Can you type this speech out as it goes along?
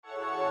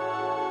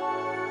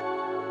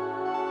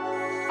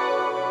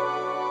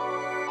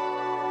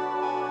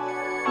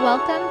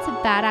Welcome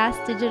to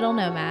Badass Digital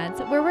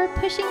Nomads, where we're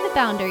pushing the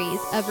boundaries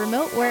of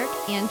remote work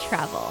and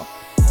travel,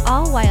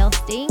 all while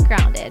staying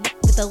grounded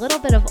with a little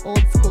bit of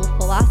old school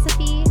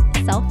philosophy,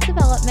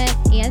 self-development,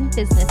 and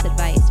business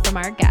advice from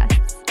our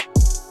guests.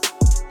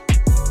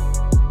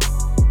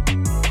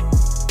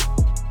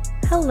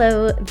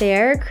 Hello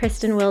there,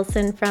 Kristen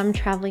Wilson from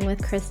Traveling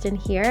with Kristen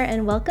here,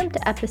 and welcome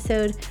to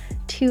episode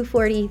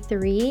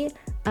 243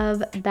 of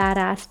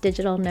Badass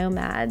Digital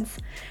Nomads.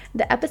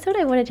 The episode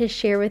I wanted to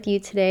share with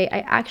you today, I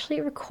actually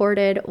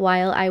recorded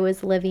while I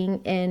was living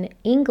in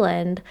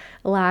England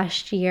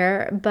last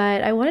year,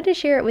 but I wanted to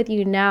share it with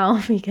you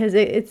now because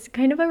it's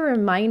kind of a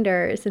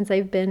reminder since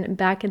I've been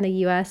back in the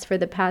US for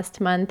the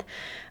past month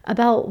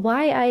about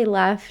why I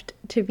left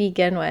to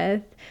begin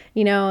with.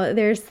 You know,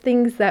 there's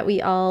things that we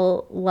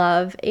all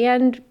love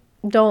and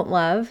don't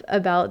love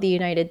about the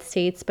United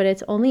States, but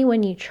it's only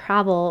when you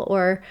travel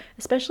or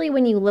especially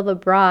when you live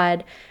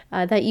abroad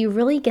that you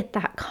really get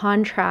that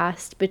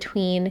contrast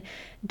between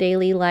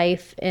daily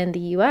life in the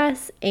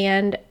US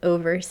and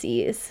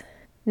overseas.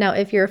 Now,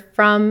 if you're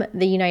from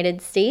the United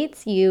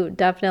States, you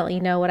definitely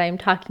know what I'm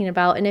talking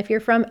about. And if you're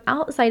from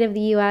outside of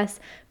the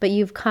US, but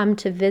you've come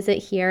to visit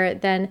here,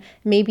 then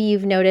maybe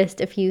you've noticed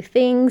a few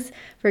things.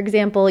 For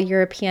example,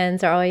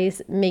 Europeans are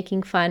always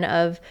making fun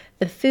of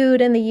the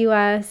food in the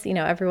US. You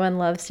know, everyone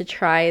loves to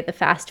try the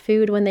fast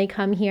food when they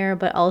come here,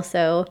 but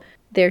also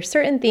there's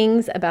certain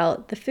things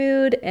about the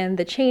food and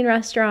the chain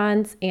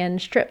restaurants and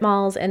strip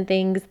malls and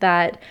things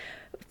that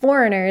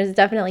foreigners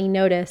definitely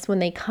notice when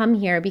they come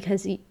here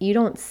because you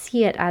don't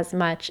see it as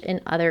much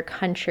in other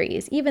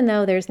countries, even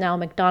though there's now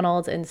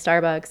McDonald's and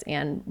Starbucks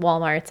and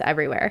Walmarts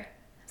everywhere.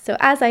 So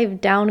as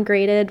I've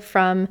downgraded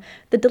from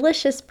the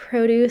delicious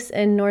produce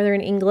in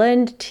Northern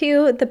England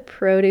to the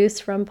produce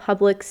from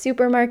Publix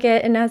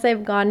supermarket, and as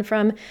I've gone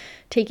from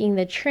taking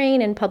the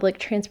train and public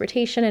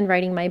transportation and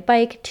riding my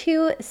bike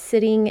to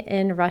sitting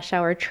in rush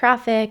hour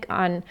traffic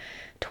on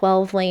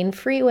 12-lane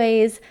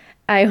freeways,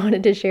 I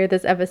wanted to share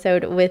this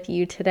episode with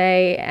you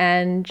today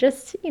and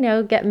just,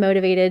 get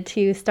motivated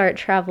to start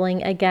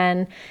traveling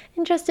again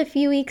in just a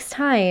few weeks'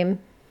 time.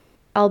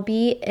 I'll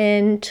be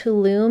in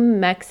Tulum,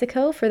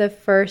 Mexico for the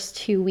first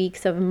 2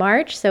 weeks of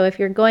March. So if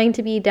you're going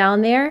to be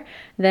down there,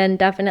 then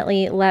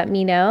definitely let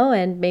me know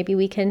and maybe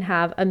we can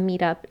have a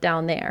meetup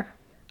down there.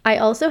 I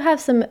also have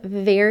some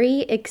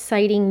very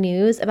exciting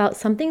news about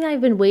something that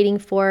I've been waiting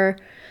for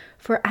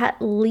at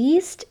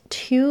least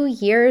 2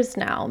 years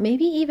now,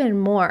 maybe even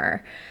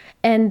more.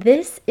 And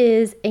this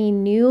is a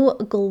new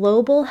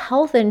global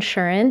health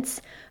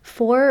insurance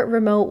for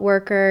remote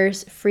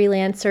workers,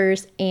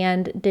 freelancers,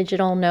 and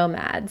digital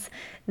nomads.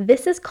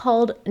 This is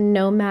called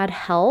Nomad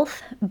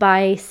Health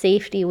by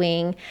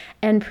SafetyWing,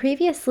 and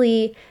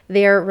previously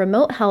their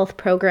remote health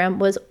program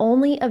was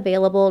only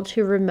available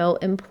to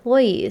remote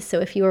employees,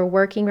 so if you were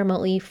working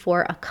remotely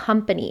for a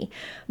company.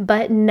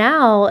 But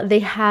now they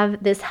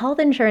have this health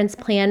insurance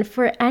plan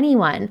for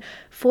anyone,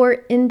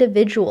 for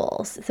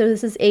individuals. So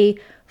this is a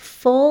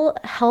full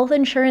health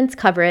insurance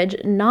coverage,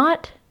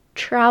 not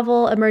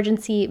travel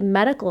emergency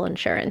medical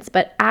insurance,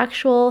 but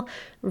actual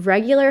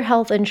regular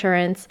health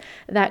insurance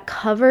that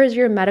covers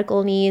your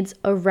medical needs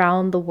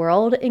around the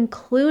world,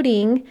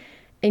 including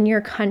in your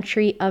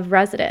country of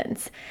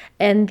residence.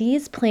 And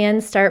these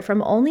plans start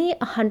from only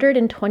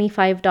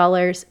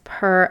 $125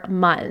 per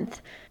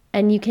month.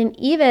 And you can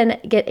even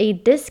get a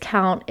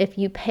discount if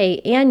you pay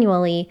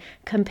annually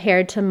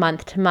compared to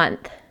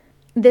month.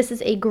 This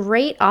is a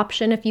great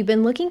option if you've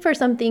been looking for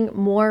something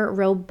more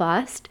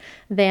robust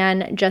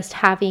than just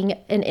having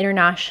an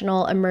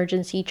international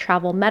emergency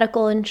travel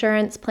medical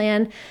insurance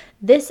plan.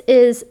 This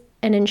is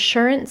an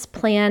insurance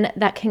plan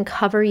that can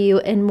cover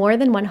you in more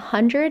than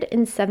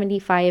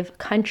 175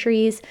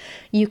 countries.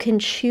 You can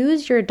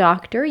choose your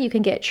doctor. You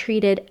can get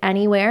treated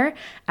anywhere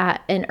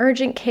at an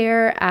urgent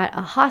care, at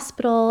a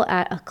hospital,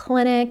 at a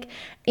clinic,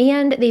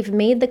 and they've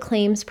made the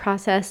claims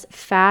process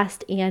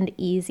fast and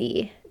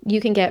easy. You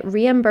can get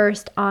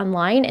reimbursed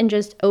online and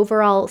just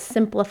overall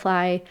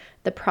simplify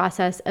the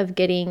process of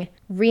getting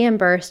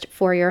reimbursed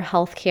for your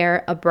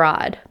healthcare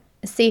abroad.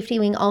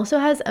 SafetyWing also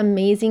has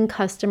amazing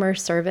customer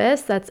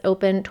service that's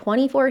open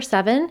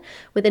 24/7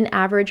 with an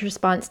average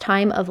response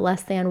time of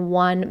less than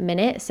 1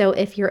 minute. So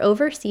if you're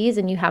overseas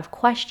and you have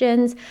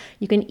questions,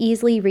 you can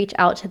easily reach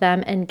out to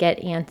them and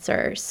get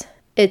answers.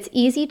 It's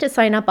easy to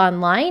sign up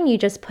online. You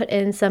just put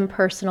in some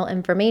personal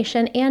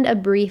information and a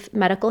brief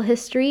medical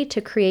history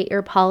to create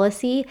your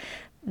policy.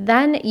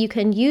 Then you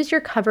can use your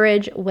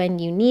coverage when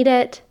you need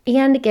it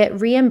and get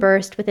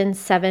reimbursed within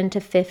 7 to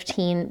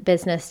 15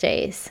 business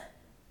days.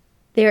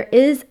 There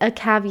is a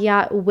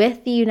caveat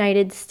with the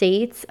United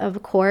States,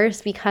 of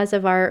course, because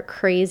of our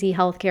crazy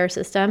healthcare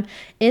system.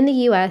 In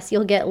the US,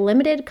 you'll get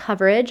limited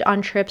coverage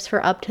on trips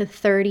for up to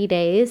 30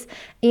 days.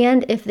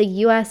 And if the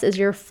US is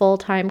your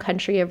full-time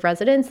country of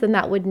residence, then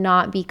that would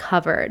not be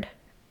covered.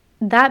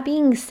 That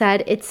being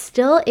said, it's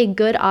still a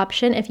good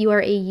option if you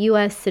are a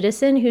US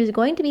citizen who's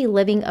going to be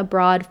living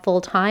abroad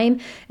full-time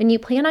and you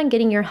plan on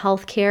getting your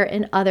healthcare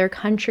in other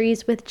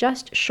countries with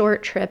just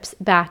short trips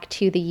back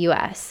to the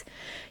US.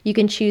 You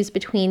can choose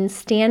between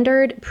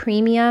standard,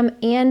 premium,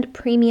 and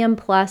premium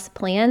plus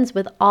plans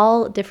with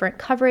all different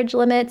coverage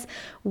limits,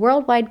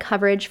 worldwide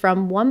coverage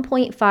from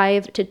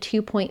 1.5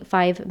 to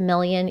 2.5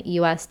 million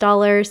US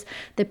dollars.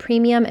 The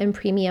premium and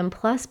premium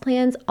plus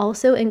plans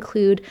also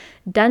include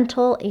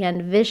dental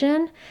and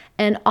vision,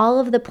 and all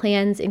of the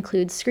plans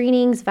include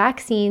screenings,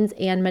 vaccines,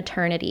 and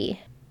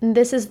maternity.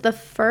 This is the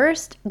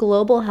first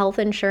global health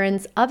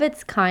insurance of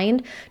its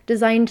kind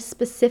designed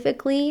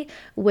specifically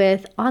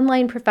with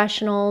online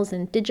professionals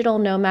and digital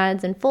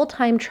nomads and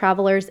full-time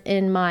travelers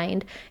in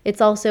mind.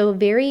 It's also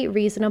very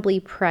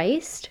reasonably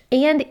priced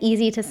and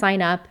easy to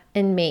sign up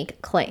and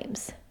make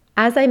claims.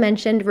 As I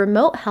mentioned,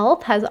 remote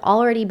health has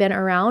already been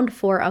around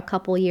for a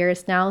couple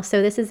years now,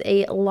 so this is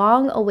a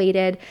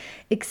long-awaited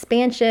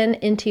expansion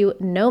into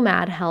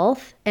nomad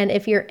health. And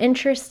if you're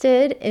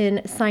interested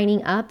in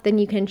signing up, then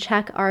you can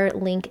check our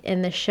link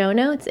in the show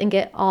notes and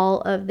get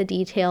all of the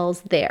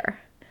details there.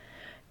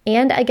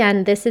 And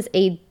again, this is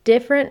a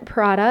different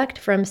product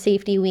from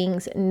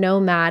SafetyWing's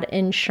Nomad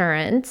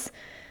Insurance.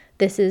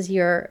 This is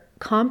your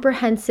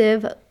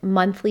comprehensive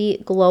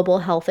monthly global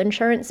health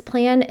insurance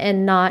plan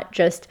and not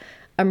just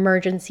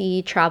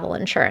emergency travel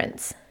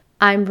insurance.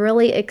 I'm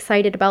really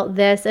excited about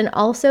this and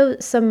also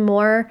some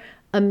more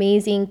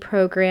amazing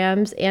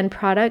programs and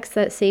products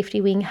that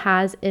SafetyWing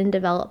has in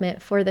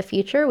development for the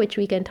future, which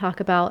we can talk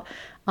about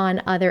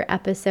on other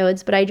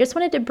episodes. But I just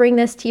wanted to bring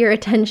this to your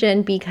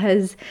attention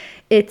because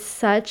it's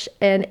such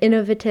an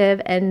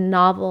innovative and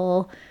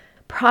novel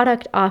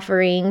product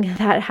offering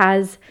that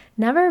has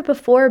never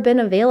before been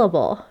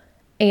available.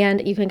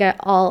 And you can get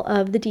all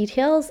of the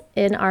details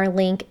in our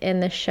link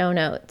in the show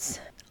notes.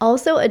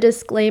 Also, a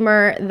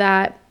disclaimer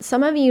that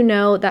some of you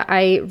know that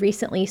I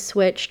recently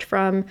switched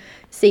from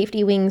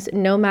SafetyWing's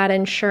Nomad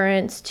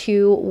Insurance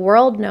to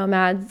World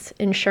Nomads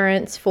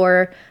Insurance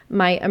for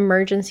my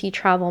emergency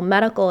travel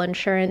medical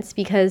insurance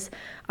because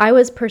I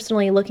was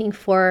personally looking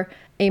for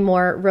a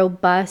more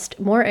robust,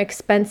 more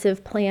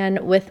expensive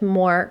plan with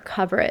more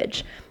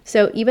coverage.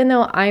 So even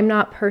though I'm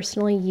not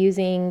personally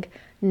using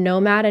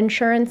Nomad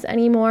insurance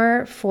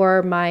anymore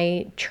for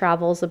my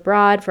travels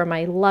abroad, for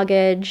my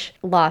luggage,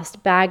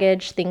 lost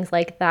baggage, things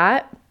like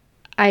that,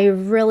 I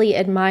really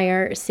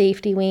admire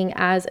SafetyWing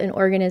as an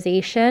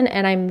organization,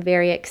 and I'm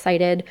very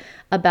excited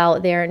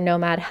about their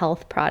Nomad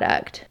Health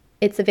product.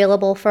 It's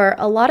available for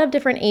a lot of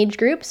different age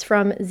groups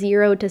from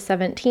 0 to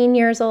 17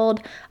 years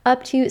old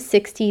up to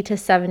 60 to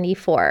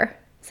 74.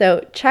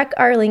 So check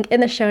our link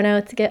in the show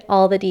notes to get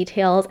all the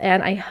details,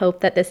 and I hope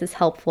that this is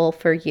helpful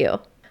for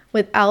you.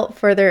 Without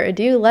further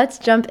ado, let's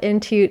jump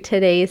into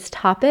today's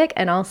topic,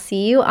 and I'll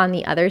see you on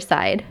the other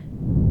side.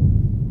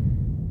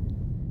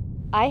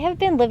 I have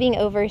been living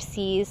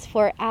overseas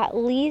for at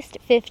least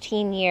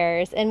 15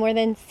 years in more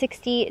than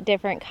 60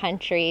 different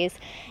countries.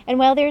 And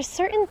while there's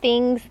certain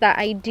things that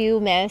I do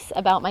miss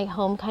about my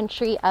home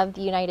country of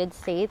the United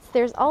States,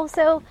 there's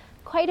also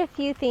quite a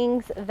few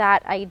things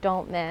that I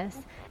don't miss.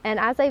 And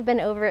as I've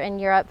been over in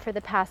Europe for the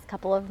past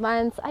couple of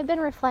months, I've been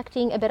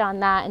reflecting a bit on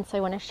that. And so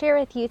I want to share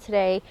with you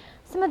today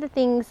some of the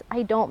things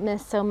I don't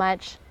miss so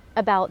much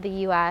about the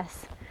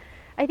US.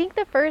 I think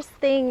the first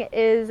thing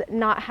is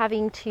not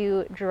having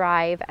to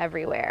drive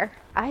everywhere.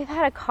 I've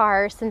had a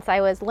car since I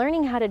was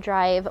learning how to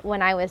drive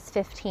when I was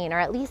 15, or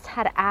at least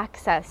had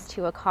access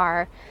to a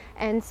car.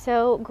 And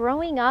so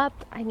growing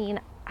up, I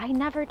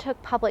never took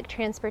public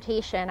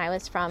transportation. I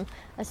was from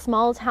a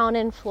small town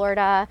in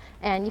Florida,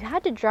 and you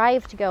had to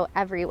drive to go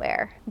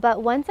everywhere.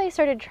 But once I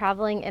started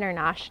traveling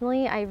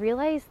internationally, I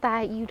realized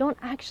that you don't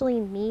actually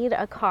need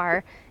a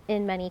car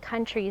in many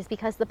countries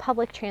because the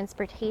public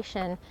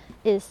transportation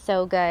is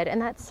so good. And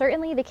that's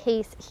certainly the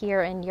case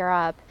here in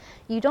Europe.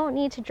 You don't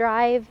need to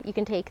drive. You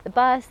can take the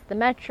bus, the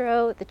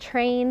metro, the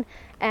train,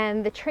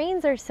 and the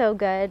trains are so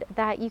good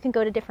that you can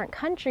go to different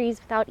countries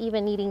without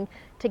even needing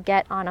to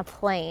get on a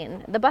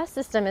plane. The bus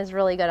system is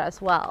really good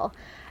as well.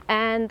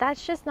 And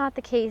that's just not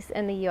the case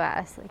in the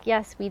US.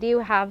 Yes, we do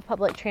have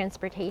public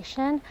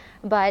transportation,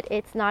 but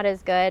it's not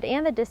as good,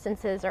 and the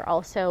distances are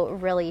also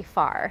really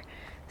far.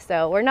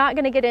 So we're not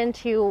going to get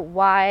into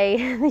why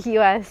the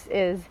US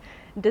is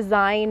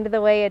designed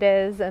the way it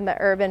is and the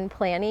urban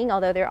planning,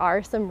 although there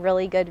are some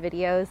really good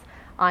videos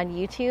on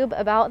YouTube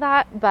about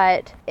that.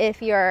 But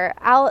if you're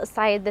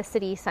outside the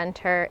city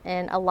center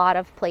in a lot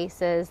of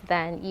places,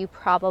 then you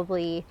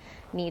probably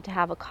need to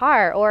have a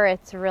car, or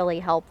it's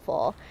really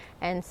helpful.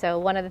 And so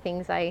one of the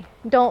things I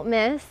don't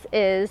miss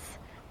is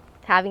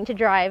having to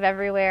drive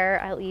everywhere,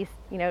 at least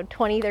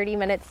 20-30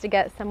 minutes to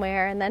get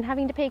somewhere, and then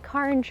having to pay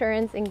car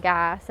insurance and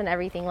gas and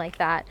everything like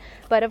that.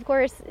 But of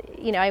course,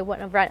 I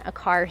want to rent a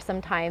car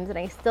sometimes, and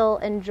I still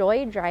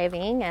enjoy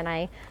driving, and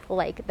I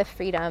like the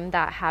freedom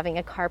that having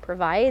a car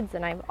provides,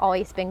 and I've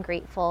always been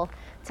grateful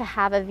to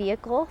have a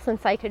vehicle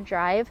since I could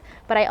drive.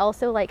 But I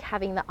also like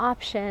having the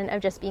option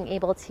of just being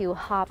able to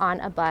hop on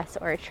a bus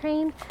or a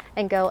train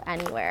and go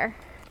anywhere.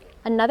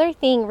 Another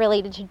thing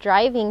related to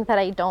driving that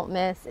I don't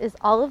miss is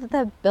all of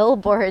the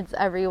billboards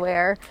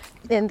everywhere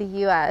in the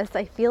US.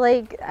 I feel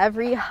like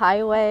every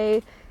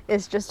highway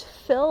is just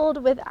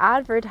filled with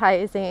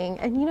advertising.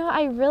 And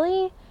I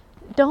really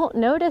don't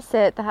notice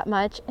it that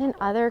much in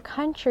other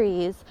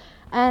countries.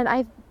 And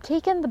I've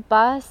taken the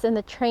bus and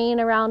the train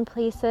around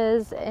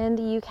places in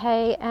the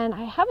UK and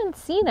I haven't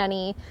seen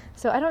any.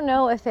 So I don't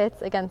know if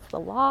it's against the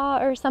law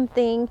or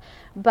something,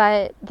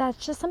 but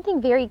that's just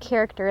something very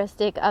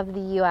characteristic of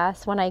the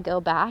US when I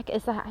go back,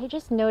 is that I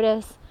just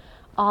notice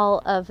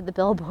all of the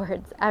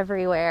billboards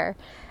everywhere.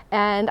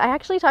 And I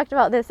actually talked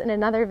about this in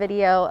another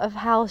video of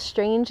how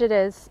strange it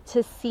is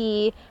to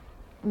see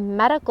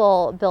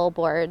medical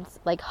billboards,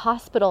 like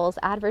hospitals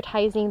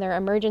advertising their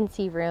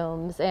emergency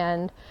rooms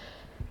and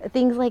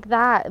things like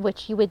that,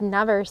 which you would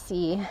never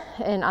see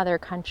in other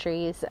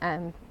countries.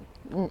 And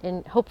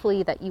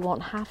hopefully that you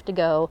won't have to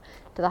go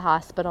to the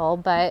hospital.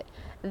 But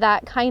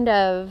that kind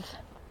of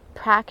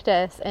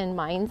practice and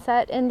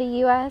mindset in the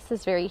US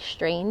is very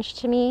strange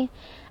to me.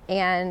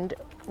 And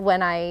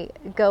when I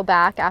go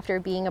back after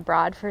being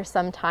abroad for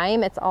some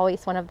time, it's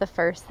always one of the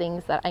first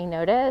things that I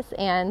notice.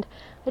 And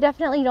I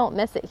definitely don't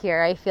miss it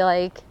here. I feel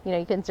like,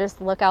 you can just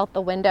look out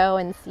the window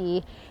and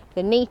see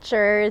the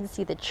nature,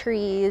 see the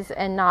trees,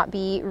 and not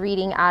be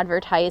reading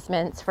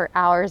advertisements for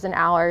hours and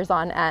hours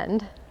on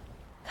end.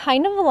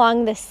 Kind of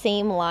along the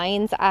same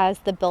lines as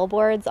the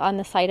billboards on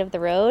the side of the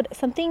road,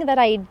 something that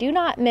I do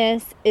not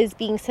miss is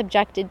being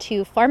subjected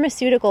to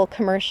pharmaceutical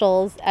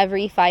commercials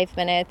every 5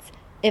 minutes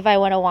if I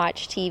want to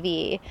watch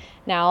TV.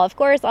 Now, of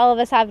course, all of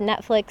us have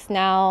Netflix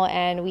now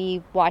and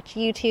we watch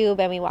YouTube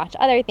and we watch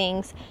other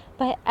things,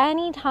 but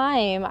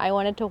anytime I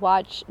wanted to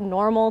watch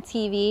normal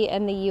TV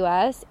in the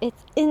US,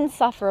 it's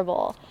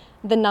insufferable,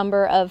 the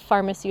number of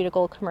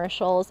pharmaceutical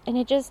commercials, and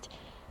it just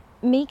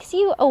makes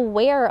you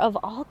aware of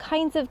all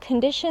kinds of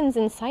conditions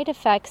and side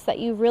effects that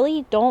you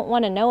really don't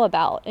want to know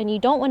about, and you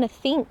don't want to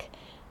think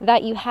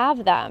that you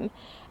have them.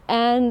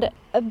 And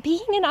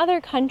being in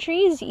other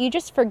countries, you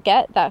just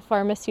forget that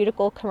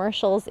pharmaceutical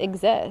commercials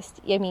exist.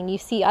 I mean, you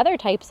see other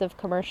types of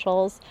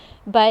commercials,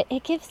 but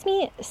it gives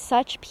me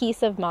such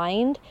peace of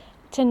mind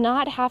to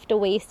not have to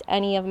waste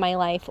any of my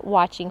life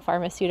watching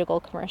pharmaceutical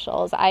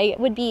commercials. I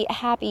would be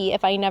happy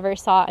if I never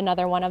saw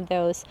another one of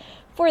those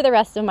for the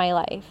rest of my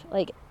life.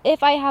 Like,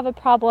 if I have a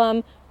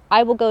problem,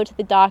 I will go to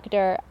the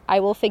doctor. I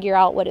will figure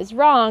out what is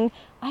wrong.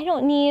 I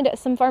don't need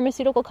some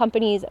pharmaceutical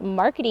companies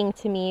marketing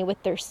to me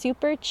with their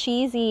super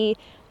cheesy,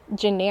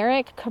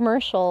 generic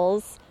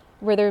commercials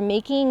where they're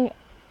making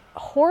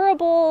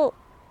horrible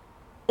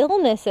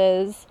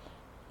illnesses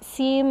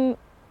seem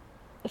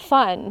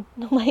fun.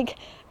 Like,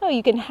 oh,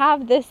 you can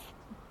have this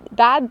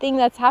bad thing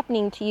that's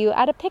happening to you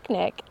at a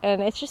picnic,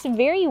 and it's just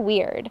very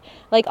weird.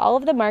 Like, all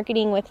of the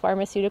marketing with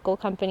pharmaceutical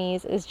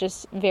companies is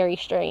just very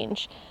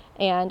strange,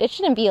 and it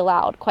shouldn't be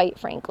allowed, quite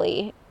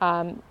frankly.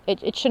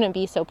 It shouldn't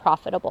be so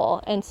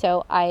profitable, and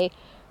so I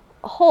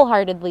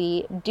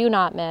wholeheartedly do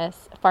not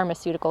miss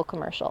pharmaceutical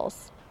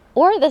commercials,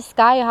 or the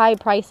sky-high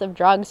price of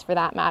drugs for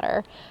that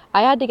matter.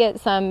 I had to get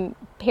some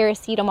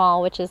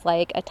paracetamol, which is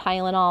like a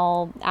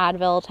Tylenol,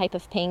 Advil type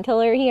of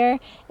painkiller here.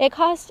 It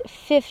cost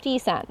 50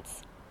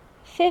 cents.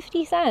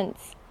 50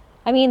 cents.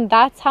 I mean,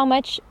 that's how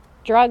much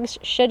drugs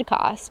should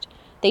cost.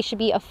 They should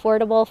be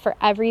affordable for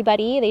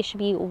everybody. They should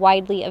be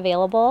widely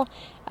available,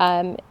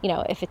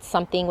 if it's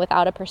something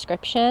without a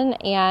prescription,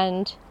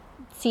 and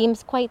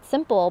seems quite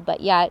simple,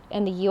 but yet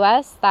in the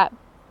US, that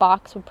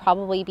box would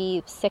probably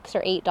be $6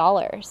 or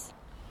 $8.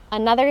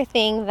 Another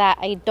thing that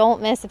I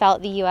don't miss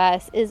about the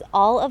US is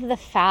all of the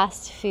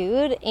fast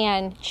food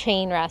and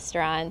chain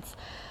restaurants.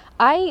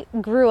 I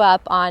grew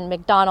up on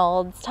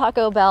McDonald's,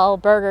 Taco Bell,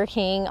 Burger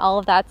King, all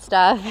of that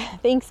stuff.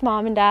 Thanks,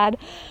 Mom and Dad.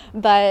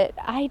 But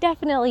I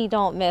definitely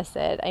don't miss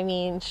it. I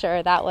mean,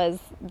 sure, that was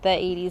the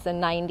 80s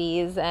and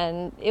 90s,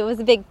 and it was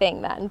a big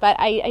thing then. But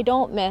I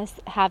don't miss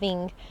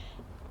having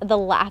the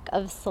lack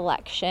of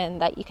selection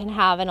that you can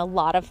have in a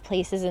lot of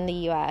places in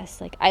the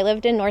US. Like, I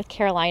lived in North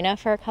Carolina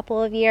for a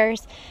couple of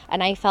years,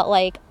 and I felt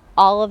like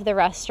all of the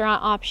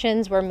restaurant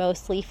options were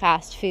mostly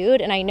fast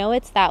food, and I know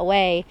it's that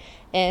way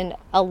in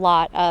a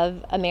lot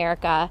of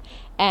America.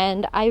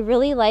 And I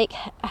really like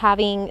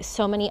having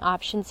so many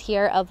options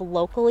here of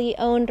locally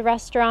owned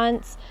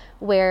restaurants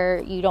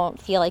where you don't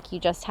feel like you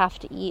just have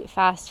to eat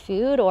fast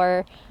food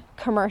or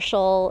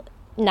commercial,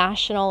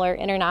 national or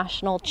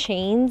international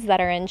chains that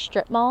are in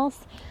strip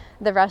malls.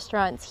 The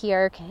restaurants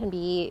here can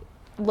be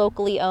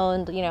locally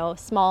owned,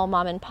 small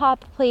mom and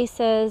pop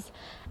places,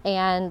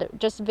 and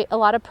just a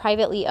lot of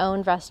privately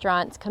owned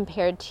restaurants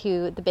compared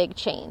to the big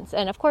chains.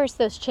 And of course,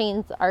 those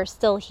chains are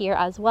still here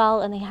as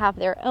well, and they have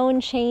their own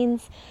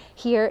chains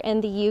here in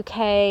the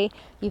UK.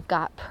 You've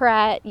got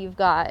Pret, you've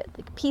got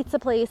pizza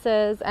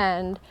places,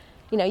 and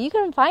you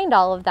can find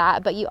all of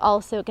that, but you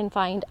also can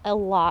find a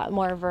lot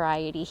more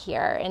variety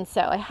here. And so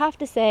I have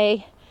to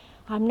say,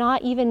 I'm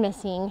not even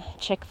missing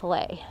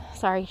Chick-fil-A.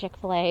 Sorry,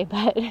 Chick-fil-A,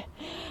 but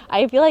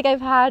I feel like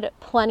I've had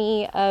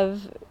plenty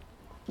of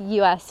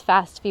U.S.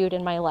 fast food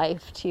in my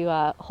life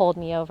to hold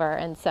me over.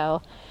 And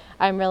so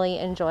I'm really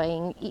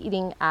enjoying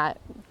eating at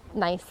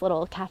nice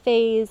little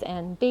cafes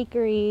and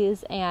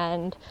bakeries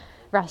and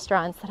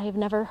restaurants that I've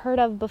never heard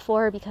of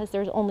before because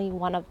there's only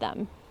one of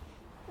them.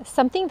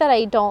 Something that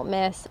I don't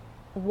miss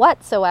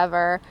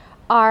whatsoever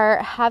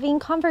are having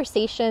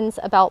conversations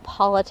about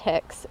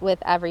politics with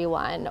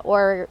everyone,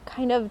 or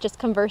kind of just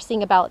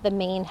conversing about the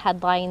main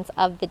headlines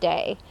of the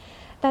day.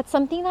 That's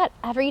something that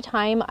every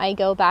time I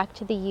go back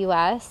to the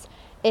US,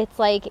 it's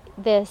like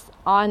this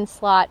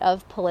onslaught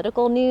of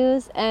political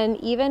news. And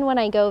even when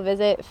I go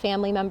visit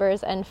family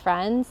members and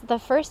friends, the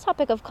first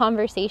topic of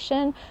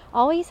conversation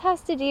always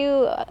has to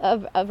do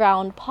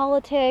around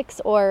politics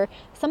or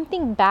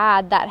something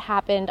bad that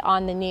happened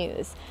on the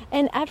news.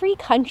 And every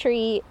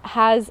country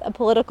has a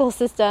political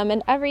system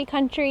and every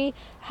country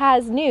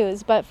has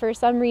news, but for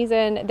some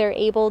reason they're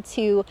able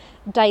to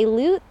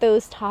dilute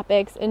those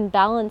topics and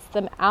balance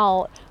them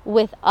out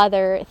with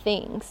other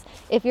things.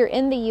 If you're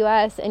in the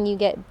US and you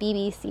get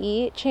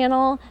BBC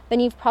channel, then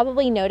you've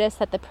probably noticed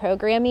that the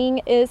programming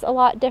is a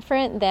lot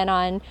different than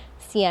on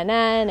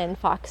CNN and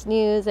Fox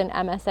News and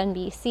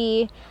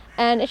MSNBC.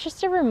 And it's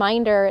just a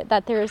reminder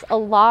that there's a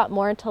lot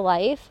more to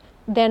life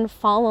than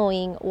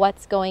following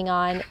what's going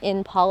on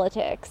in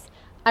politics.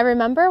 I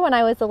remember when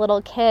I was a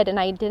little kid and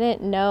I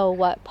didn't know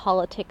what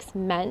politics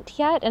meant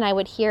yet, and I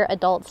would hear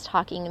adults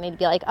talking and they'd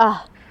be like,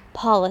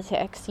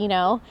 politics, you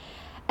know?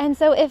 And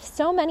so if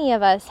so many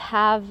of us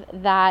have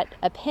that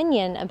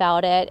opinion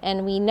about it,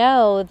 and we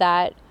know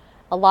that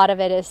a lot of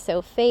it is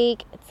so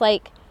fake, it's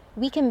like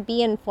we can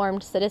be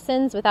informed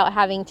citizens without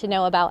having to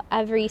know about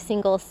every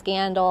single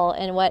scandal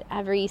and what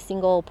every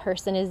single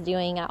person is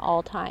doing at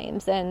all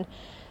times. And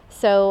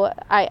so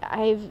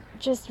I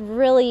just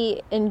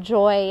really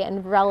enjoy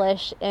and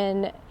relish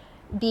in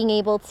being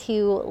able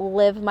to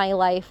live my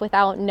life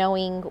without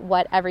knowing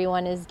what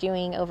everyone is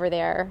doing over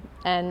there.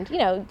 And, you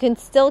know, you can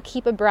still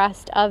keep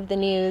abreast of the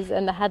news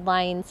and the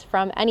headlines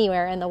from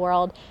anywhere in the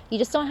world. You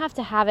just don't have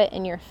to have it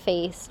in your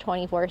face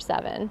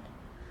 24/7.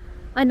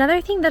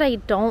 Another thing that I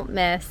don't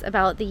miss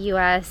about the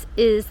US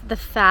is the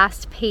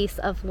fast pace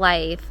of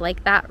life,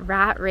 like that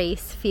rat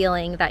race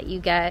feeling that you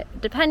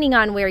get, depending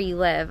on where you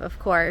live, of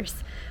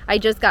course. I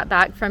just got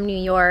back from New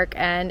York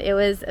and it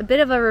was a bit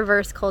of a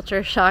reverse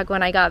culture shock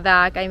when I got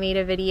back. I made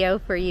a video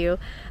for you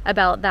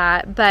about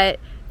that, but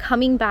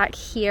coming back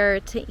here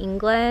to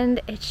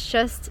England, it's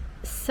just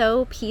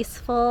so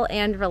peaceful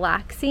and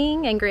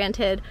relaxing. And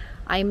granted,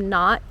 I'm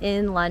not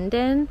in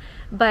London,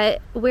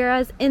 but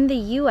whereas in the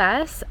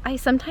US, I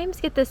sometimes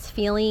get this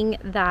feeling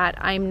that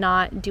I'm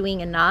not doing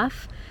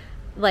enough.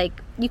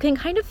 Like, you can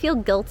kind of feel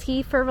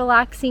guilty for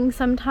relaxing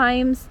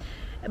sometimes,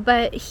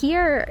 but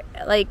here,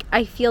 like,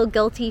 I feel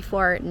guilty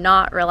for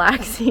not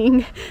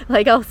relaxing.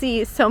 Like, I'll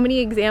see so many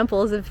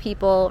examples of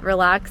people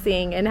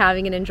relaxing and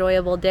having an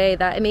enjoyable day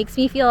that it makes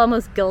me feel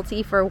almost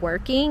guilty for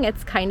working.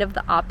 It's kind of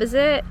the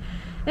opposite.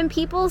 And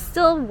people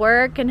still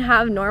work and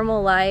have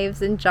normal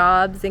lives and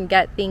jobs and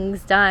get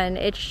things done.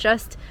 It's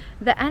just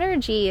the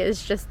energy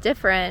is just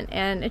different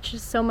and it's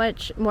just so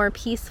much more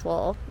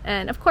peaceful.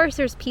 And of course,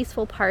 there's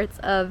peaceful parts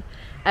of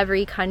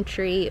every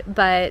country,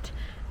 but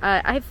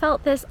I've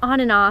felt this on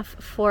and off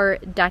for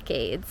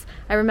decades.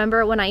 I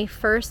remember when I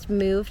first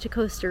moved to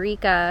Costa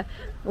Rica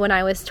when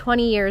I was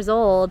 20 years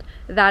old,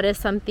 that is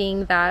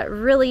something that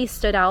really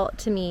stood out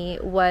to me,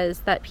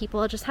 was that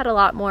people just had a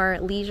lot more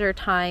leisure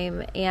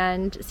time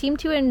and seemed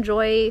to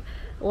enjoy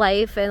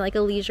life and like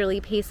a leisurely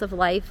pace of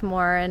life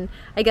more. And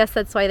I guess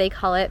that's why they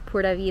call it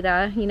pura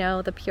vida, you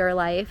know, the pure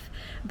life.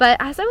 But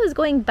as I was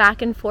going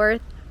back and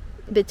forth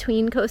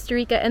between Costa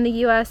Rica and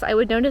the US, I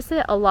would notice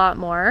it a lot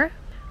more.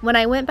 When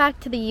I went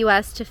back to the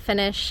US to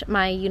finish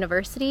my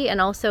university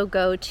and also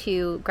go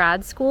to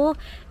grad school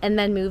and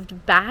then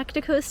moved back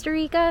to Costa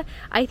Rica,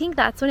 I think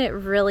that's when it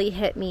really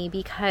hit me,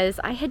 because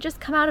I had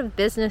just come out of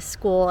business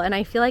school and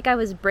I feel like I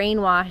was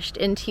brainwashed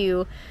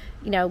into,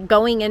 you know,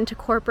 going into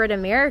corporate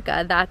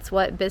America. That's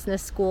what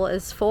business school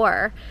is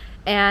for.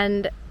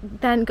 And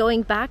then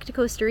going back to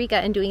Costa Rica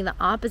and doing the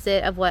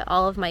opposite of what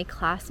all of my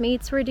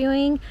classmates were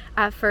doing,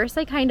 at first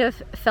I kind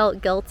of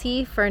felt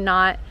guilty for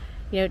not,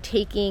 you know,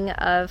 taking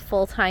a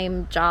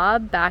full-time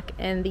job back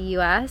in the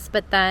US.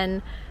 But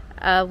then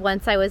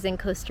once I was in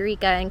Costa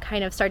Rica and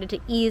kind of started to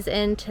ease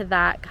into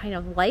that kind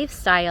of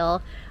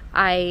lifestyle,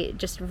 I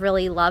just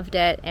really loved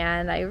it,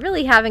 and I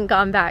really haven't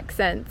gone back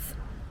since.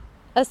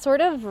 A sort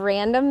of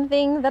random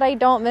thing that I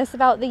don't miss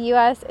about the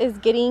US is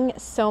getting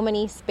so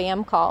many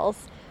spam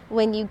calls.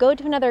 When you go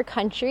to another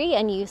country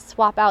and you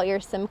swap out your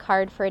SIM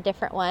card for a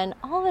different one,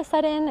 all of a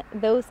sudden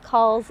those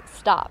calls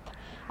stop.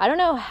 I don't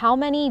know how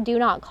many do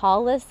not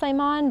call lists I'm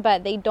on,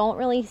 but they don't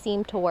really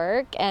seem to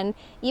work. And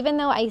even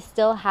though I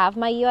still have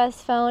my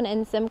US phone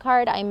and SIM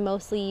card, I'm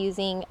mostly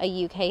using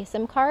a UK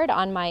SIM card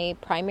on my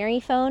primary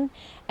phone.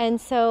 And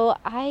so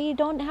I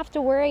don't have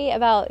to worry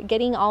about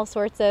getting all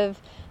sorts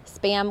of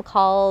spam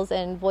calls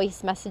and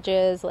voice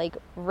messages, like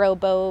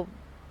robo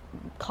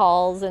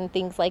calls and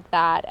things like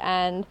that.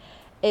 And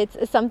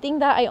it's something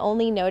that I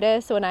only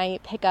notice when I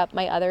pick up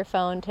my other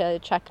phone to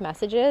check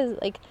messages.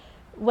 Like,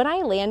 when I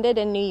landed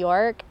in New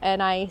York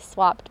and I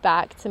swapped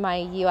back to my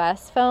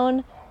US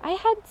phone, I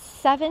had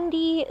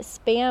 70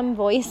 spam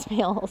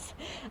voicemails,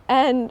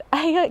 and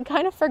I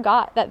kind of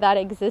forgot that that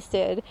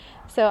existed.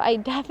 So I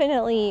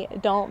definitely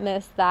don't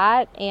miss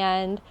that.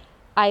 And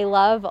I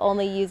love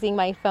only using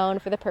my phone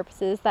for the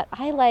purposes that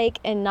I like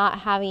and not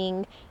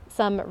having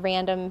some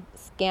random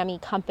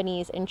scammy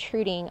companies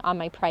intruding on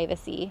my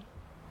privacy.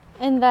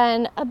 And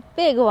then a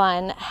big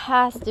one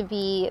has to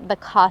be the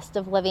cost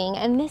of living.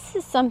 And this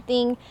is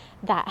something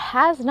that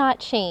has not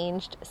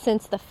changed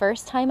since the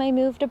first time I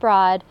moved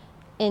abroad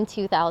in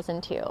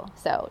 2002.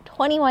 So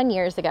 21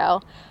 years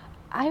ago.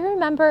 I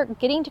remember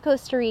getting to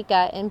Costa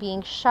Rica and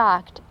being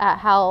shocked at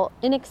how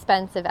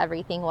inexpensive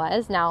everything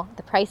was. Now,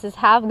 the prices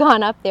have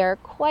gone up there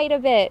quite a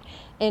bit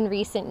in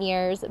recent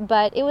years,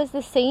 but it was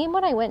the same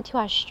when I went to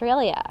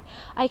Australia.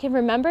 I can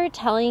remember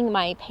telling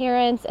my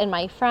parents and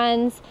my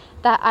friends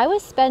that I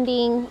was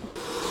spending...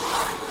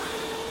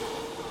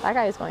 That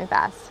guy was going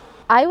fast.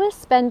 I was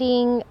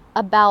spending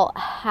about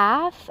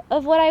half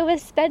of what I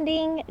was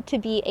spending to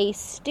be a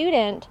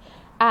student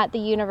at the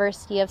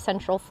University of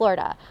Central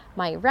Florida.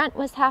 My rent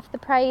was half the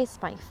price,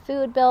 my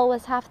food bill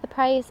was half the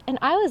price, and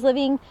I was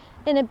living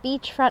in a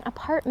beachfront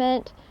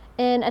apartment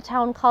in a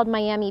town called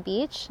Miami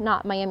Beach,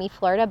 not Miami,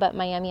 Florida, but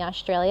Miami,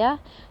 Australia,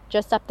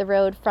 just up the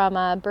road from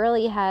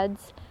Burleigh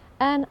Heads.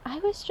 And I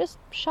was just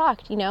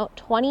shocked,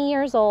 20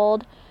 years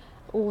old,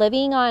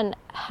 living on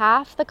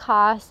half the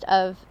cost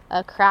of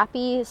a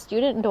crappy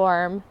student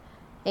dorm,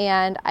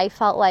 and I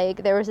felt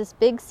like there was this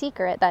big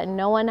secret that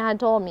no one had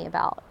told me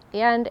about.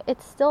 And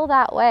it's still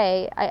that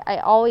way. I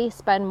always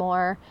spend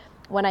more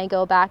when I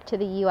go back to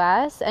the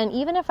US. And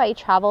even if I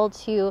travel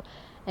to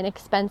an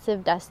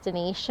expensive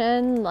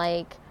destination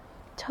like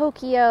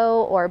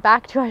Tokyo or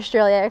back to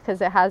Australia,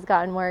 because it has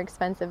gotten more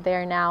expensive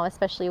there now,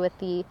 especially with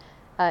the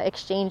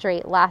exchange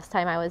rate last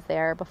time I was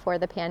there before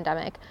the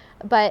pandemic.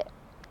 But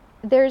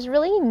there's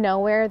really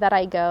nowhere that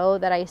I go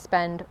that I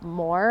spend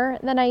more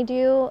than I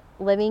do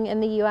living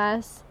in the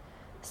US.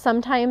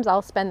 Sometimes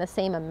I'll spend the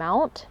same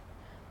amount.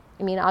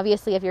 I mean,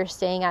 obviously, if you're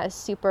staying at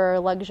super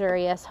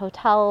luxurious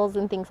hotels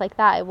and things like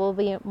that, it will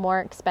be more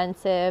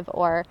expensive.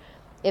 Or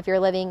if you're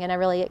living in a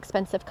really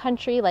expensive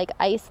country like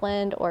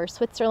Iceland or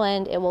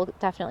Switzerland, it will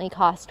definitely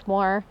cost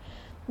more.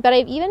 But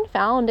I've even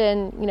found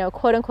in,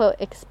 quote unquote,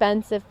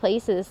 expensive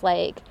places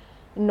like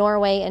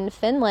Norway and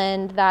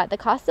Finland that the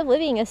cost of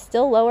living is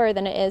still lower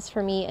than it is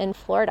for me in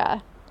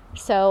Florida.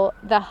 So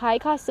the high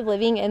cost of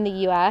living in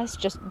the US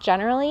just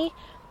generally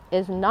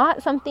is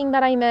not something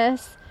that I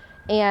miss.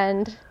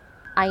 And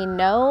I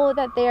know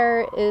that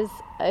there is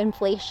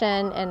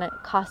inflation and a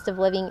cost of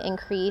living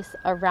increase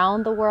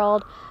around the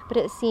world, but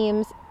it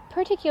seems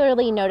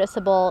particularly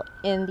noticeable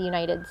in the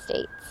United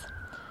States.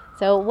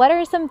 So what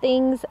are some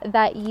things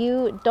that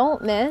you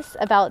don't miss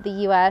about the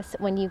US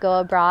when you go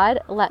abroad?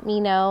 Let me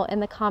know in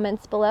the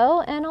comments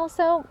below. And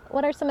also,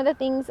 what are some of the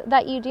things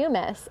that you do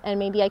miss? And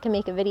maybe I can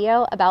make a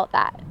video about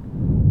that.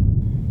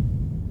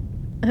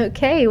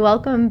 Okay,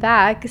 welcome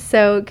back.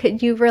 So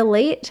could you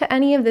relate to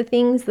any of the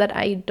things that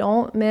I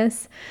don't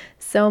miss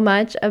so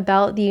much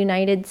about the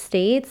United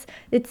States?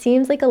 It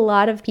seems like a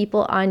lot of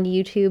people on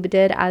YouTube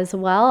did as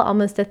well.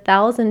 Almost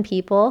 1,000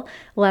 people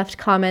left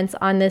comments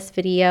on this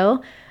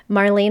video.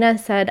 Marlena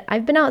said,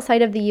 I've been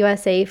outside of the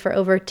USA for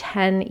over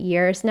 10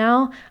 years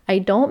now. I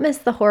don't miss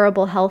the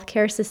horrible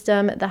healthcare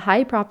system, the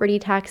high property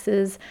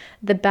taxes,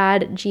 the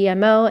bad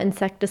GMO,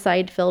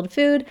 insecticide-filled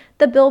food,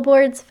 the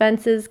billboards,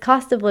 fences,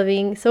 cost of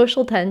living,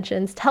 social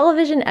tensions,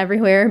 television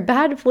everywhere,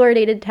 bad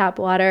fluoridated tap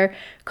water,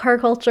 car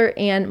culture,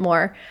 and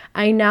more.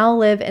 I now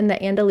live in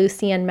the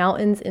Andalusian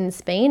mountains in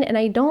Spain, and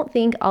I don't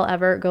think I'll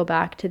ever go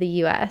back to the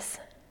US.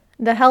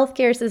 The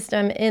healthcare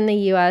system in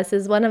the US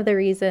is one of the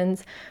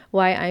reasons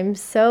why I'm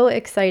so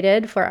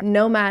excited for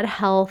Nomad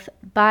Health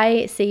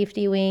by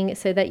Safety Wing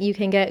so that you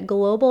can get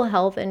global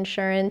health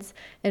insurance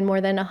in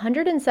more than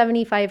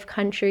 175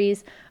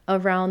 countries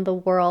around the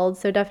world.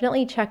 So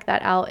definitely check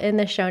that out in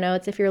the show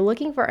notes if you're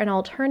looking for an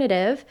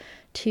alternative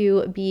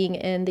to being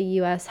in the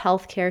US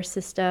healthcare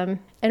system.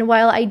 And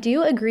while I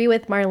do agree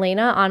with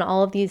Marlena on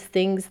all of these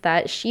things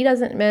that she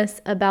doesn't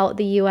miss about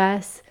the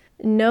US,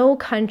 no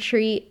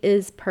country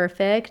is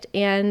perfect,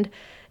 and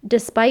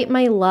despite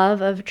my love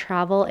of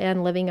travel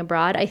and living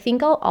abroad, I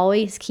think I'll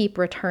always keep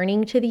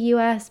returning to the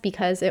US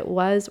because it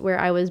was where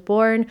I was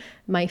born.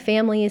 My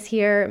family is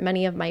here.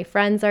 Many of my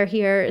friends are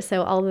here.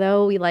 So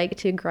although we like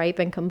to gripe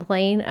and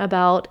complain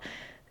about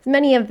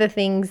many of the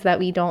things that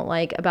we don't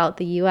like about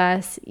the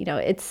US,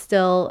 it's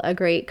still a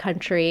great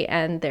country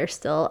and there's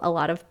still a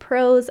lot of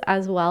pros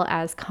as well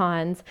as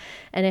cons.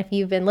 And if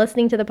you've been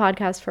listening to the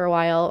podcast for a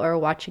while or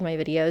watching my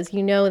videos,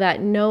 you know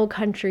that no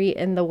country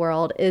in the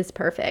world is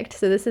perfect.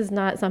 So this is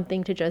not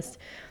something to just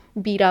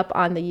beat up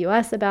on the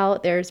US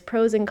about. There's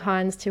pros and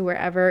cons to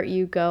wherever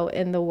you go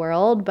in the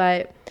world,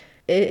 but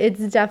it's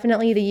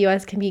definitely the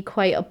US can be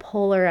quite a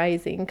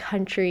polarizing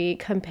country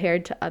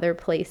compared to other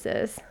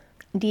places.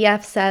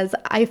 DF says,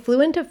 I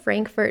flew into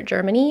Frankfurt,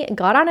 Germany,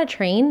 got on a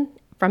train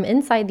from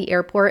inside the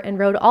airport and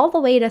rode all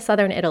the way to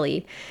southern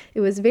Italy.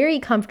 It was very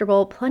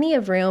comfortable, plenty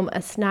of room,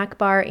 a snack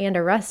bar and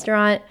a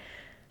restaurant.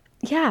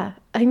 Yeah,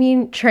 I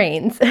mean,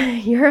 trains.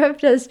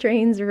 Europe does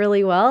trains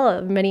really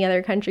well. Many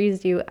other countries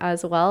do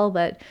as well,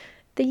 but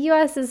the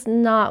US is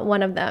not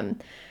one of them.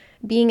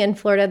 Being in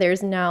Florida,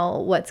 there's now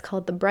what's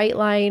called the Bright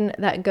Line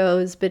that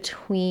goes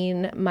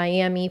between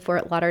Miami,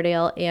 Fort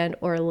Lauderdale, and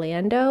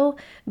Orlando.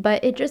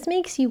 But it just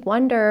makes you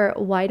wonder,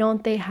 why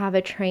don't they have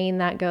a train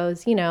that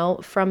goes,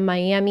 from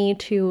Miami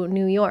to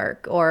New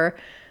York, or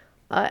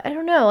I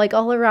don't know, like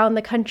all around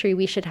the country,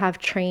 we should have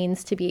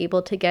trains to be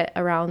able to get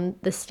around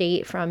the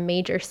state from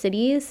major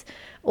cities,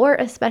 or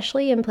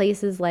especially in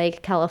places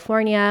like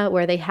California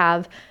where they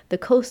have the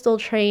coastal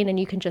train and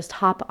you can just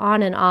hop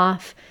on and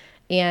off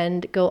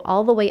and go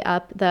all the way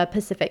up the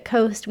Pacific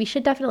coast. We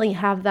should definitely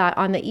have that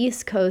on the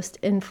East Coast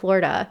in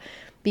Florida,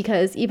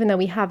 because even though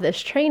we have this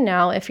train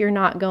now, if you're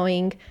not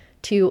going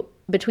to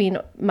between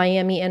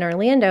Miami and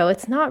Orlando,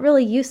 it's not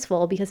really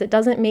useful because it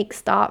doesn't make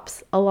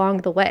stops along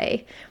the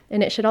way.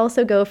 And it should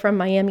also go from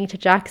Miami to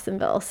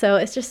Jacksonville. So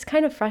it's just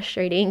kind of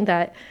frustrating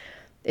that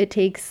it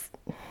takes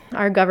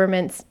our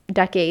government's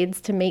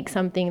decades to make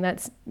something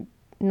that's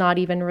not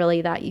even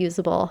really that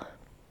usable.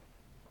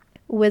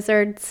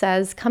 Wizard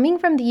says, coming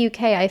from the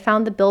UK, I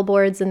found the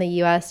billboards in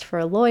the US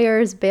for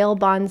lawyers, bail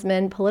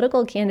bondsmen,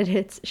 political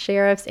candidates,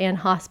 sheriffs, and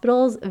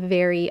hospitals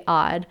very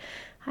odd.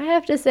 I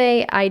have to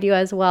say I do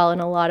as well, and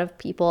a lot of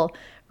people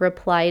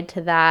replied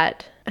to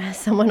that.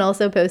 Someone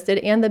also posted,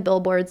 and the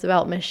billboards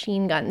about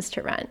machine guns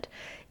to rent.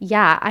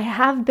 Yeah, I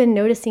have been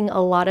noticing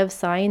a lot of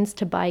signs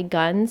to buy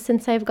guns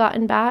since I've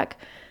gotten back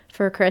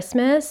for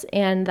Christmas,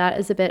 and that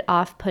is a bit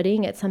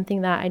off-putting. It's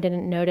something that I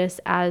didn't notice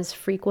as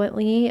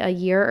frequently a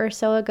year or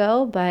so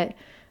ago, but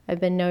I've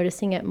been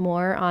noticing it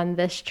more on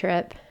this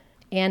trip.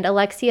 And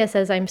Alexia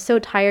says, I'm so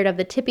tired of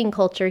the tipping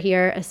culture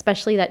here,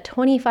 especially that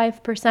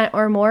 25%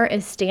 or more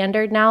is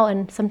standard now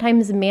and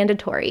sometimes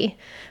mandatory.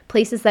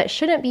 Places that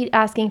shouldn't be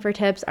asking for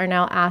tips are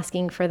now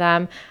asking for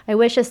them. I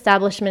wish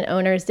establishment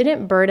owners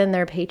didn't burden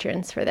their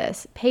patrons for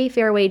this. Pay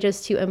fair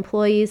wages to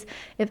employees.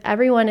 If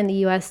everyone in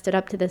the US stood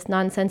up to this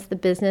nonsense, the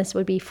business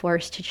would be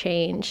forced to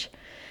change.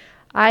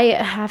 I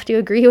have to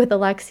agree with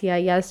Alexia.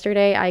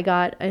 Yesterday, I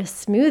got a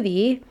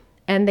smoothie,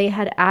 and they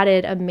had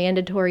added a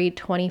mandatory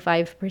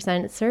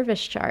 25%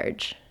 service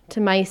charge to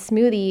my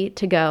smoothie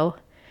to go.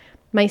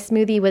 My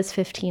smoothie was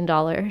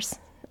 $15.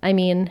 I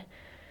mean,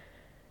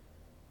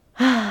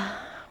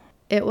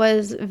 it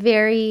was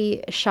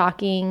very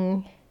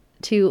shocking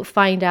to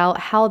find out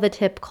how the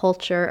tip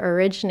culture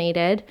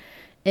originated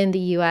in the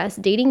US,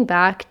 dating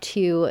back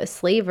to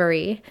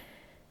slavery.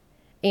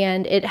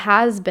 And it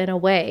has been a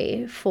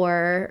way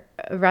for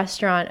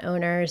restaurant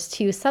owners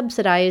to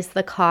subsidize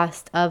the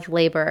cost of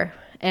labor.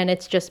 And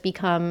it's just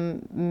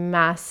become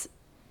mass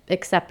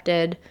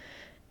accepted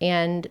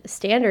and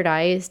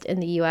standardized in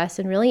the US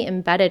and really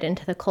embedded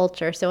into the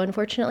culture. So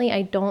unfortunately,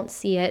 I don't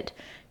see it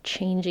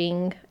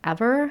changing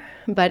ever,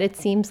 but it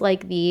seems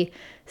like the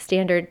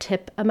standard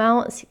tip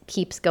amount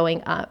keeps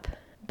going up.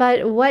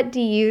 But what do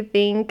you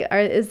think?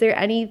 Is there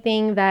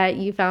anything that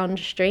you found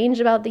strange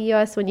about the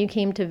US when you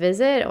came to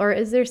visit? Or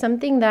is there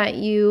something that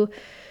you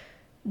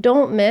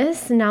don't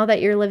miss now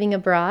that you're living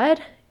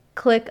abroad?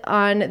 Click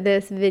on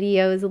this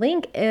video's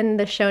link in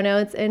the show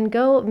notes and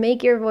go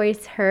make your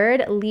voice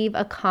heard. Leave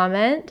a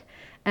comment,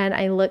 and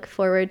I look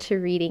forward to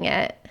reading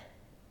it.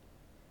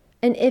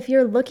 And if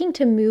you're looking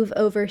to move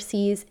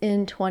overseas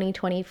in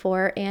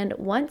 2024 and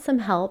want some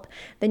help,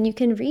 then you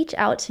can reach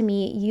out to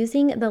me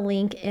using the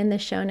link in the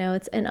show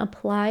notes and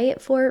apply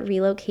for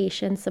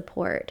relocation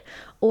support.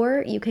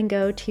 Or you can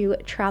go to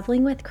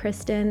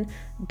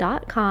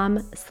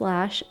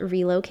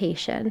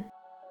travelingwithkristen.com/relocation.